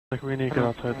Like we need to get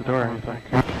outside the door or anything.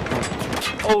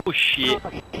 Oh shit.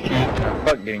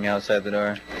 Fuck getting outside the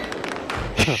door.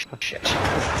 Shit.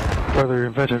 Brother,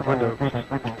 invented windows. Done.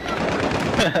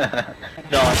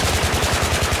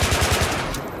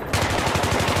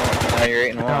 Now you're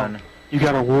 8-1. You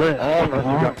got a list, Oh, because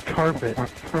you got carpet.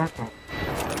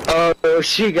 Oh,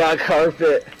 she got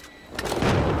carpet.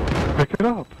 Pick it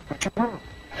up.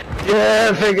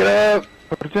 Yeah, pick it up.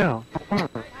 Put it down.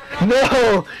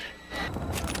 No.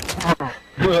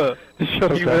 Shut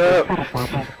Keep up. it up.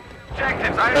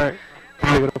 Alright,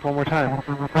 pick it up one more time.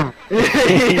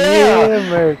 Yeah,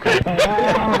 America.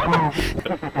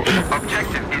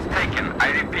 Objective is taken. I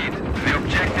repeat, the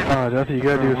objective. Oh, Duffy, you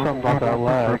gotta do something about that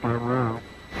lag.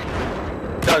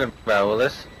 Talking about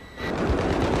Willis.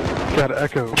 Got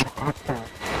echo. No,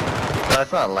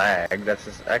 that's not lag. That's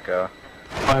just echo.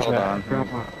 Hold on.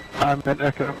 I meant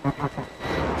echo.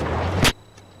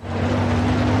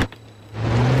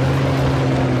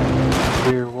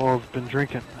 Your wall's been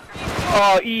drinking.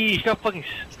 Oh, eesh, got fucking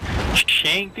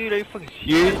shanked, dude. Are you fucking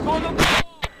serious?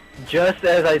 Just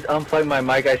as I unplug my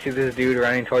mic, I see this dude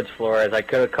running towards Flores. I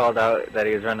could have called out that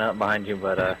he was running up behind you,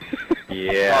 but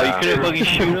yeah. Oh, you couldn't fucking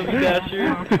shoot him, you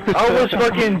bastard. I was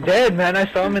fucking dead, man. I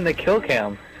saw him in the kill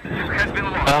cam. Has been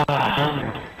lost.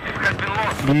 Has been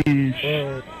lost.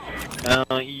 Yeesh. Oh,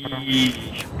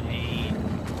 eesh. Pain.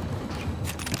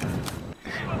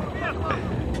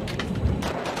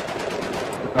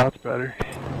 That's better.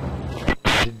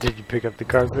 Did you pick up the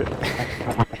carpet?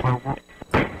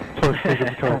 So let's pick up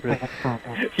the carpet.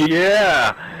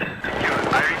 Yeah. Secure.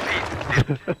 I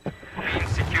repeat. Being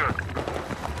secured.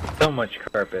 So much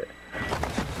carpet.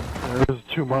 There's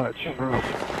too much.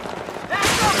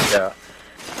 Yeah.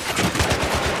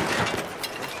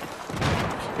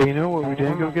 Hey, you know what we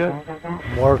didn't go get?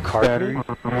 More carpet? Batteries.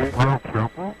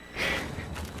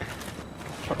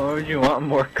 Why would you want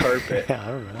more carpet? Yeah, I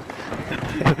don't know.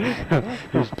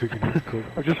 Just picking up the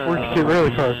carpet. I just worked to get rid of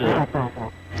the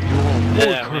carpet.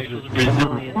 Yeah, Michael's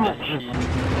Brazilian and shit.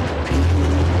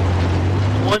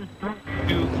 1,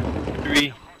 2,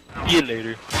 3. See you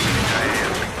later.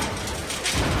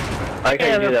 I like how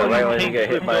Yeah, you do that that right fucking when you tank get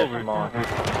hit by flipped a over. small.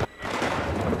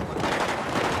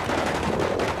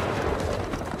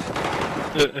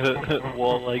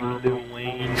 Wall like Lil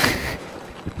Wayne.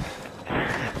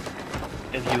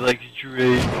 And he likes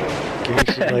Drake.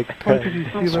 Gangsta like Fuck did you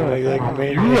see swag that? like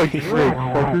man. You like Drake,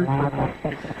 fucker.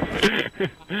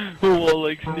 Wall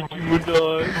likes Nicki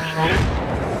Minaj.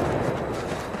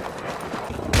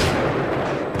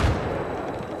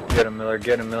 Get him, Miller.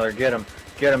 Get him, Miller. Get him.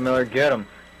 Get him, Miller. Get him.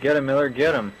 Get him, Miller.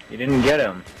 Get him. You didn't get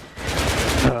him.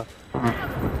 Oh,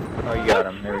 you got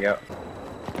him. There we go.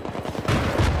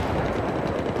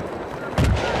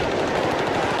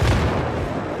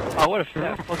 Oh, what a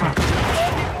fat fucking.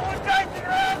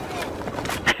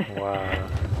 Wow.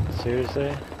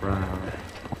 Seriously?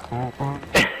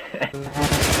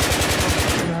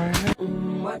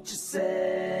 What you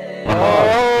say?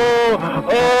 Oh!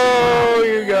 Oh!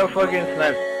 You got fucking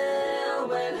sniped.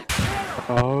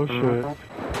 Oh shit.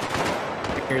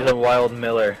 Here's a wild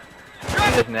Miller.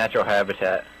 In his natural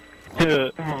habitat.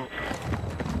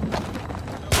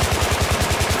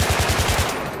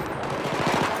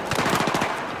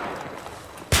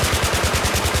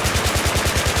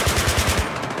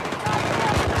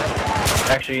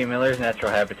 Actually, Miller's natural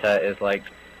habitat is like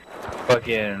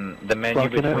fucking the menu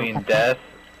Stuck in it? between death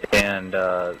and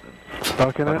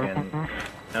Stuck in it? fucking.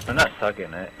 No, I'm not stuck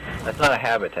in it. That's not a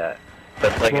habitat.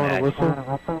 That's like an Blowing a actual.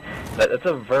 whistle? That's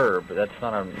a verb. That's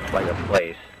not a like a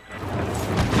place.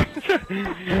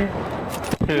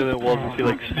 And then Walter feel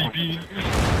like sleepy.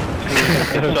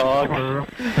 Socks.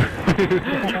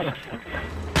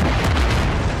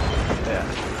 Yeah.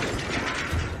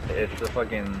 It's the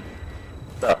fucking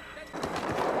stuff.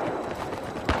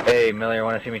 Hey, Miller,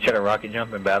 want to see me try to rocket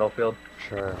jump in Battlefield?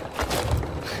 Sure.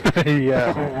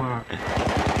 Yeah.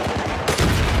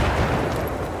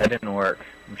 That didn't work.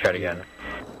 Let me try it again.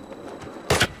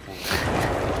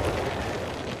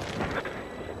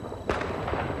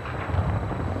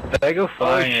 Did I go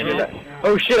flying or did I?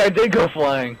 Oh shit, I did go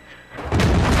flying!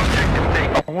 Objective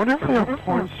taken. I wonder if they have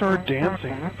porn star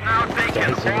dancing. Now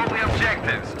taken. All the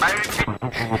objectives. I repeat.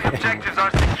 Objectives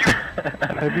are secure.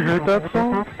 Have you heard that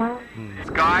song?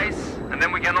 Guys, and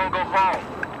then we can all go home.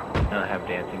 I have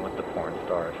dancing with the porn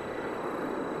stars.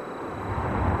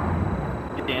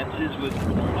 He dances with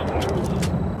porn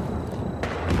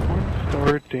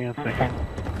Star dancing. stars.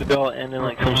 They all end in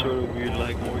like some sort of weird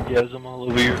like orgasm all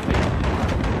over your face.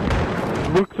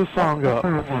 Look the song up.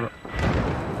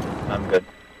 I'm good.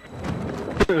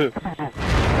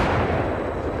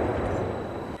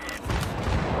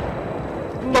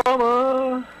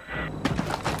 mama.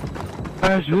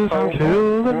 I just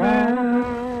killed a man.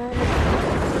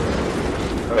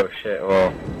 Oh shit,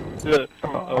 well.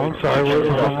 I'm sorry, what was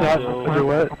that? Is it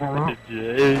wet?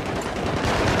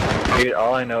 Dude,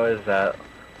 all I know is that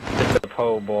it's the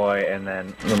po' boy and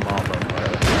then the mama.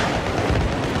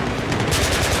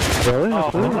 Really? Oh,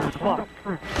 Really? what the fuck?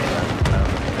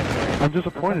 I'm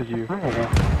disappointed in you.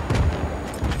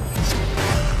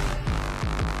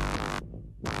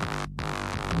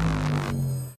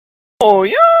 Oh,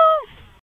 yeah!